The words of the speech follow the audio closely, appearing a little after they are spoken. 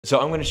So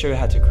I'm going to show you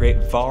how to create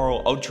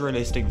viral,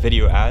 ultra-realistic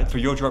video ads for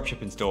your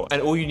dropshipping store. And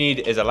all you need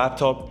is a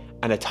laptop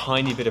and a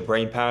tiny bit of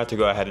brain power to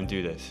go ahead and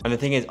do this. And the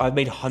thing is, I've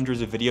made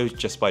hundreds of videos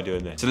just by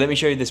doing this. So let me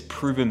show you this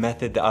proven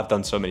method that I've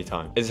done so many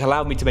times. It's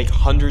allowed me to make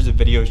hundreds of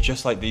videos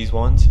just like these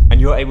ones,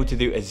 and you're able to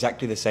do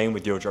exactly the same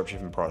with your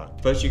dropshipping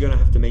product. First, you're going to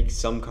have to make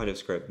some kind of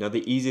script. Now,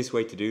 the easiest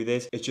way to do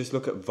this is just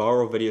look at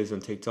viral videos on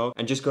TikTok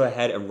and just go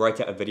ahead and write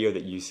out a video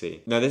that you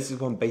see. Now, this is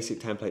one basic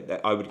template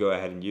that I would go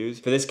ahead and use.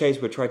 For this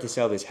case, we're trying to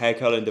sell this hair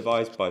curling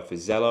device by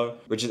Zello,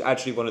 which is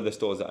actually one of the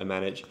stores that I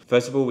manage.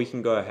 First of all, we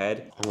can go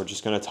ahead and we're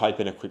just going to type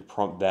in a quick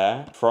prompt there.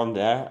 From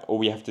there, all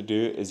we have to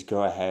do is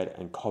go ahead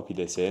and copy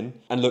this in.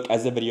 And look,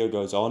 as the video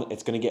goes on,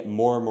 it's going to get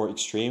more and more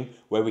extreme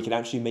where we can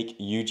actually make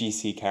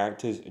UGC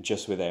characters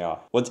just with AI.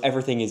 Once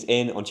everything is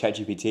in on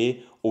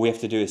ChatGPT, all we have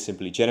to do is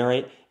simply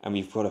generate, and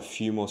we've got a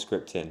few more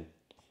scripts in.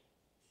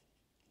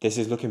 This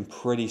is looking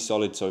pretty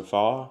solid so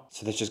far.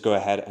 So let's just go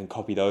ahead and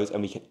copy those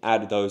and we can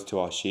add those to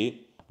our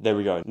sheet. There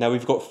we go. Now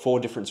we've got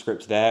 4 different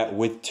scripts there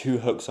with 2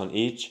 hooks on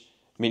each,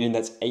 meaning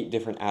that's 8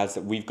 different ads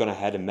that we've gone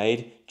ahead and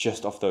made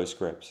just off those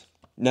scripts.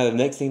 Now the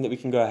next thing that we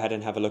can go ahead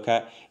and have a look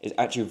at is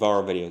actually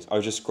viral videos. I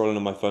was just scrolling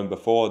on my phone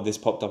before, this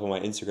popped up on my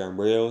Instagram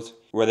Reels,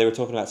 where they were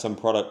talking about some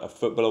product a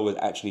footballer was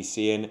actually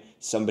seeing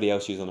somebody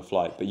else use on a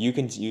flight. But you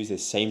can use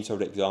this same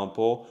sort of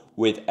example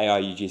with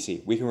AI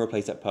UGC. We can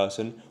replace that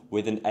person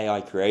with an AI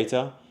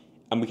creator,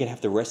 and we can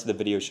have the rest of the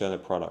video showing the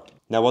product.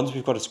 Now once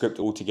we've got a script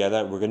all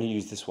together, we're going to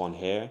use this one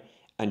here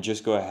and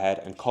just go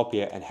ahead and copy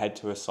it and head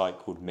to a site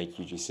called Make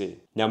UGC.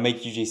 Now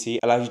Make UGC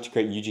allows you to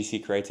create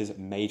UGC creators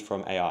made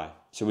from AI.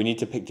 So we need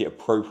to pick the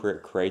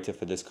appropriate creator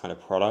for this kind of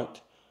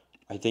product.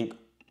 I think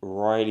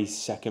Riley's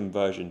second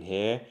version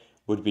here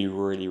would be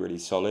really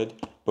solid,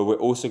 but we're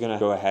also gonna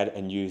go ahead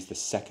and use the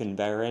second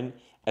variant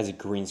as a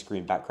green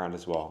screen background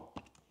as well.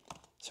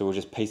 So we'll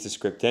just paste the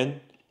script in,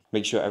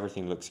 make sure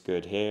everything looks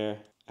good here,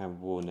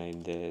 and we'll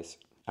name this,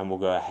 and we'll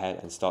go ahead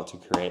and start to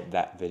create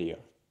that video.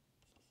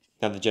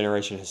 Now the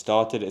generation has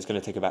started. It's going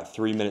to take about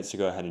 3 minutes to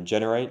go ahead and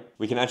generate.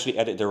 We can actually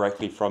edit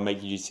directly from Make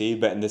UGC,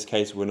 but in this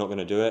case, we're not going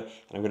to do it.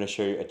 And I'm going to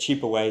show you a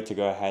cheaper way to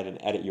go ahead and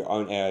edit your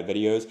own AI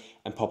videos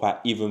and pop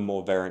out even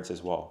more variants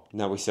as well.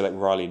 Now we select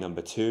Riley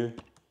number 2.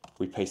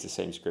 We paste the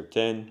same script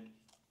in.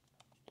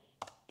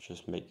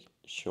 Just make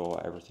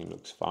sure everything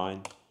looks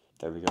fine.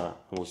 There we go.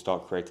 And we'll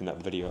start creating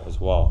that video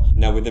as well.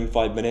 Now within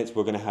 5 minutes,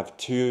 we're going to have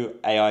 2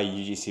 AI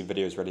UGC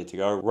videos ready to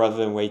go rather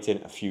than waiting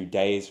a few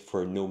days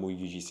for a normal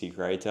UGC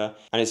creator.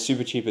 And it's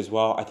super cheap as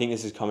well. I think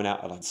this is coming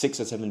out at like $6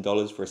 or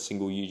 $7 for a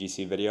single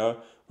UGC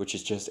video, which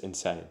is just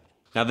insane.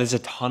 Now there's a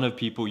ton of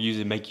people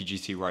using Make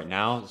UGC right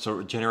now.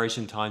 So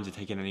generation times are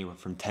taking anywhere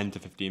from 10 to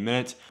 15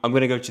 minutes. I'm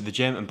going to go to the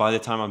gym, and by the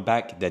time I'm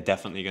back, they're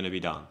definitely going to be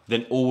done.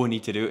 Then all we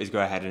need to do is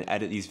go ahead and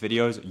edit these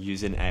videos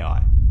using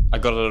AI. I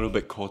got a little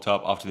bit caught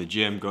up after the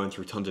gym, going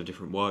through tons of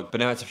different work,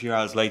 but now it's a few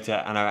hours later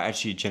and I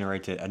actually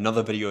generated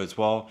another video as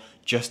well,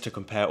 just to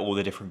compare all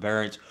the different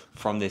variants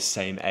from this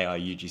same AI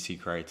UGC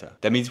creator.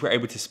 That means we're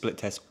able to split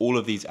test all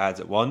of these ads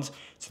at once.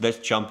 So let's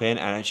jump in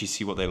and actually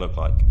see what they look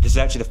like. This is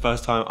actually the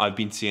first time I've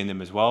been seeing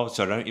them as well,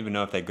 so I don't even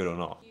know if they're good or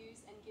not.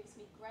 And gives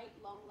me great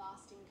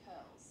long-lasting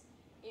curls.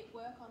 It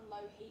works on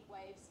low heat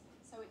waves,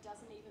 so it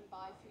doesn't even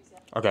buy food.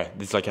 Okay,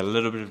 there's like a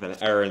little bit of an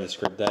error in the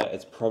script there.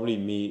 It's probably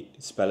me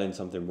spelling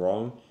something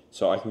wrong.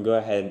 So I can go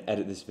ahead and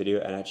edit this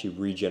video and actually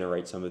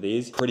regenerate some of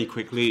these pretty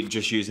quickly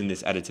just using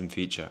this editing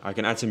feature. I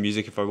can add some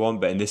music if I want,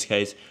 but in this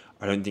case,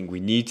 I don't think we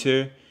need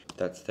to.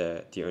 That's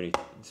the only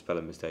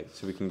spelling mistake.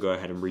 So we can go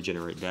ahead and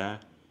regenerate there.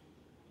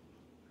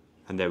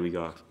 And there we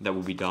go. That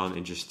will be done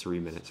in just 3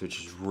 minutes,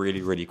 which is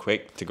really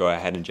quick to go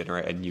ahead and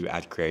generate a new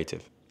ad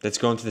creative. Let's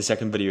go on to the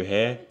second video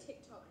here.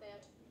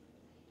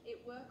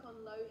 It works on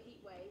low heat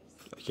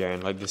waves. Yeah,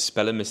 and like the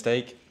spelling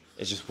mistake,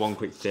 it's just one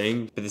quick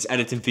thing, but this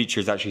editing feature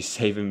is actually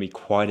saving me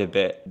quite a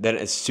bit. Then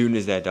as soon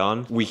as they're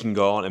done, we can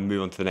go on and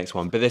move on to the next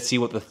one. But let's see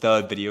what the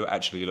third video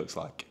actually looks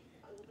like.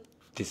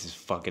 This is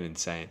fucking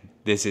insane.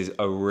 This is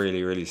a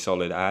really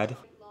solid ad.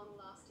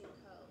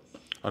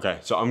 Okay,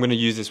 so I'm gonna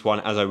use this one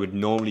as I would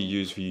normally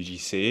use for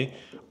UGC.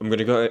 I'm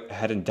gonna go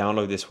ahead and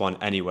download this one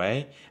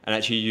anyway, and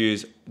actually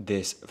use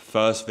this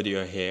first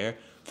video here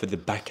for the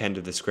back end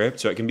of the script,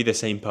 so it can be the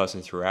same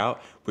person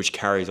throughout, which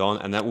carries on,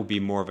 and that will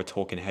be more of a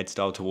talking head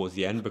style towards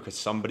the end, because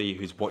somebody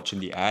who's watching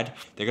the ad,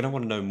 they're going to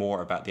want to know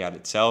more about the ad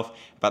itself,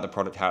 about the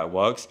product, how it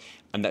works,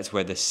 and that's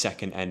where the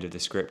second end of the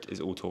script is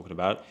all talking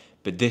about.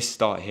 But this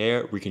start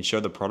here, we can show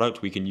the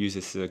product, we can use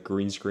this as a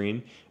green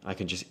screen. I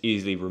can just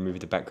easily remove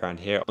the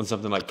background here on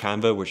something like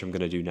Canva, which I'm going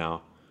to do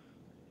now.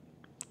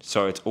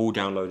 So it's all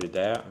downloaded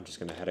there. I'm just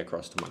gonna head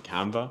across to my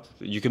Canva.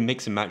 You can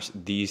mix and match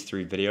these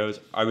 3 videos.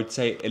 I would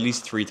say at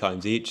least 3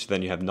 times each. So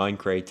then you have 9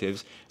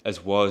 creatives,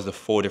 as well as the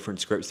 4 different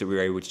scripts that we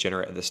were able to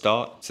generate at the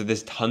start. So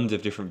there's tons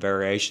of different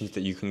variations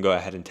that you can go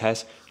ahead and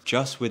test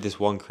just with this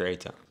one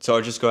creator. So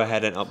I'll just go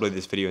ahead and upload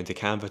this video into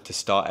Canva to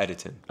start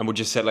editing. And we'll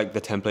just set like the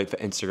template for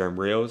Instagram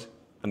Reels,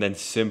 and then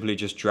simply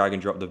just drag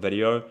and drop the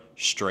video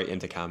straight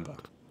into Canva.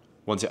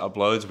 Once it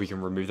uploads, we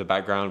can remove the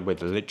background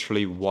with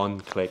literally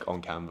 1 click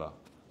on Canva.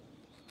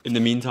 In the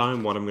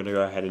meantime, what I'm gonna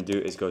go ahead and do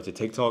is go to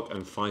TikTok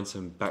and find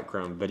some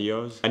background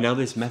videos. I know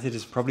this method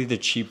is probably the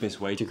cheapest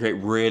way to create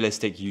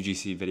realistic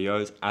UGC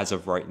videos as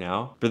of right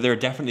now, but there are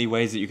definitely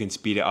ways that you can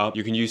speed it up.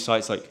 You can use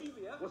sites like...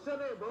 What's your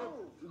name, bro?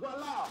 You got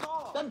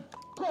loud. Then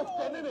cough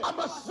then, innit? I'm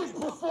a sick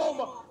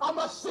performer. I'm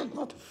a sick performer.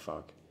 What the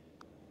fuck?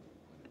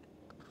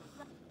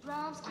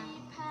 Drums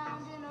keep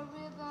pounding a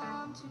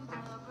rhythm to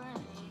the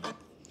brain.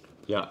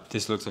 Yeah,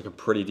 this looks like a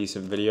pretty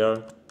decent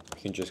video.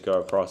 You can just go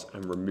across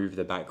and remove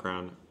the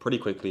background pretty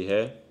quickly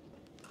here.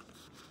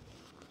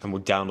 And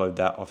we'll download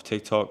that off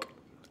TikTok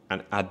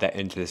and add that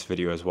into this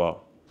video as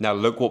well. Now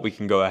look what we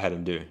can go ahead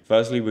and do.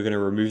 Firstly, we're gonna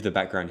remove the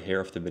background here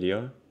off the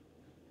video.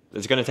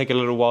 It's gonna take a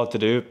little while to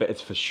do, but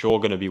it's for sure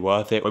gonna be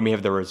worth it when we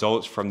have the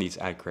results from these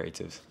ad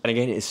creatives. And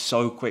again, it's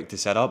so quick to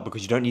set up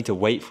because you don't need to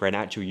wait for an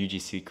actual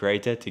UGC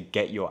creator to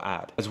get your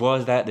ad. As well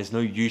as that, there's no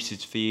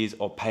usage fees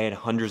or paying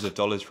hundreds of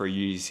dollars for a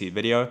UGC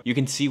video. You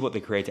can see what the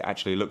creator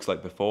actually looks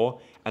like before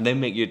and then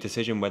make your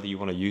decision whether you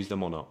wanna use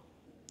them or not.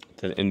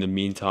 Then in the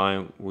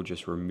meantime, we'll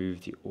just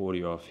remove the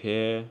audio off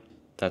here.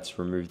 That's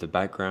remove the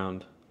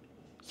background.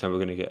 So we're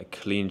gonna get a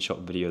clean shot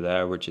video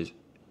there, which is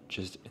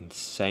just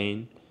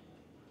insane.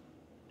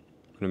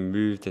 I'm gonna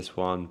move this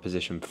one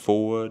position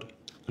forward.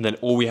 And then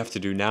all we have to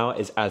do now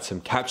is add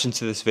some captions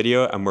to this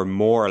video and we're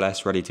more or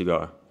less ready to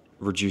go.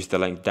 Reduce the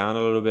length down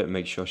a little bit,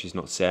 make sure she's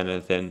not saying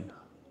anything.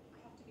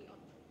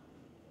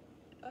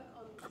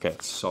 Okay,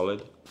 it's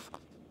solid.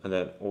 And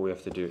then all we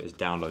have to do is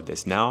download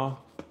this now.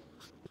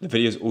 The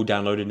video is all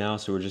downloaded now,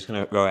 so we're just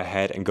gonna go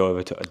ahead and go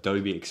over to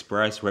Adobe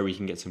Express where we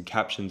can get some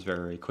captions very,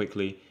 very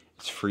quickly.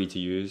 It's free to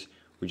use.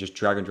 We just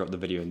drag and drop the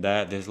video in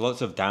there. There's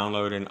lots of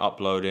downloading,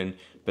 uploading,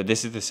 but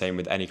this is the same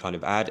with any kind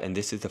of ad, and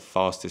this is the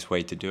fastest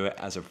way to do it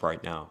as of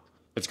right now.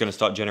 It's gonna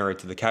start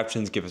generating the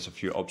captions, give us a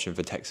few options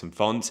for text and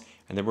fonts,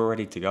 and then we're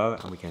ready to go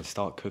and we can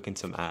start cooking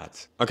some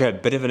ads. Okay, a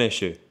bit of an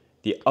issue.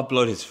 The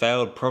upload has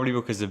failed, probably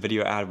because the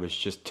video ad was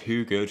just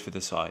too good for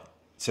the site.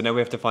 So now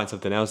we have to find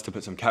something else to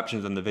put some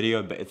captions on the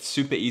video, but it's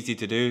super easy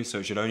to do, so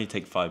it should only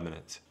take 5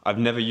 minutes. I've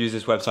never used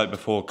this website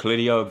before,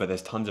 Clidio, but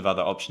there's tons of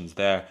other options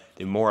there.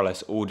 They more or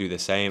less all do the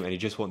same, and you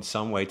just want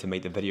some way to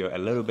make the video a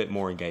little bit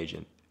more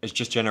engaging. It's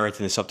just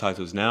generating the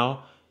subtitles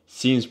now.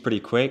 Seems pretty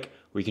quick.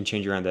 We can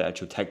change around the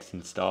actual text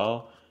and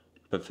style,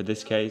 but for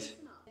this case,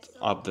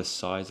 up the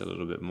size a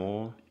little bit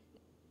more.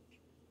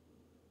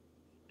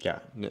 Yeah,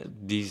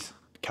 these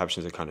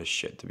captions are kind of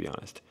shit, to be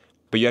honest.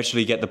 But you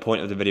actually get the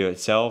point of the video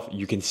itself.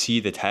 You can see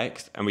the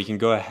text and we can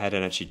go ahead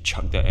and actually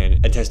chuck that in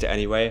and test it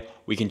anyway.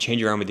 We can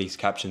change around with these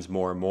captions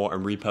more and more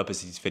and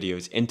repurpose these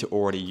videos into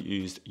already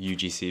used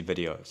UGC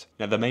videos.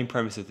 Now the main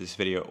premise of this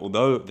video,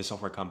 although the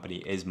software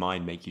company is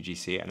mine, Make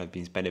UGC, and I've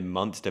been spending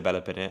months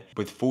developing it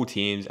with full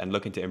teams and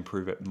looking to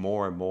improve it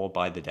more and more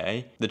by the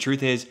day. The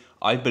truth is,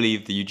 I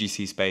believe the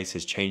UGC space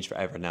has changed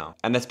forever now.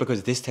 And that's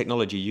because this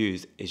technology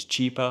used is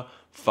cheaper,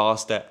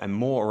 faster, and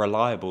more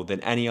reliable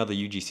than any other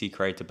UGC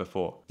creator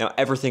before. Now,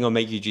 everything on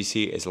Make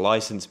UGC is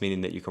licensed,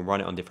 meaning that you can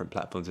run it on different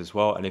platforms as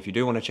well. And if you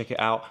do want to check it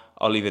out,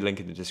 I'll leave a link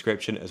in the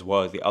description as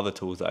well as the other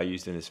tools that I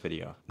used in this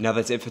video. Now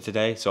that's it for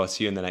today, so I'll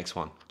see you in the next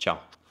one. Ciao.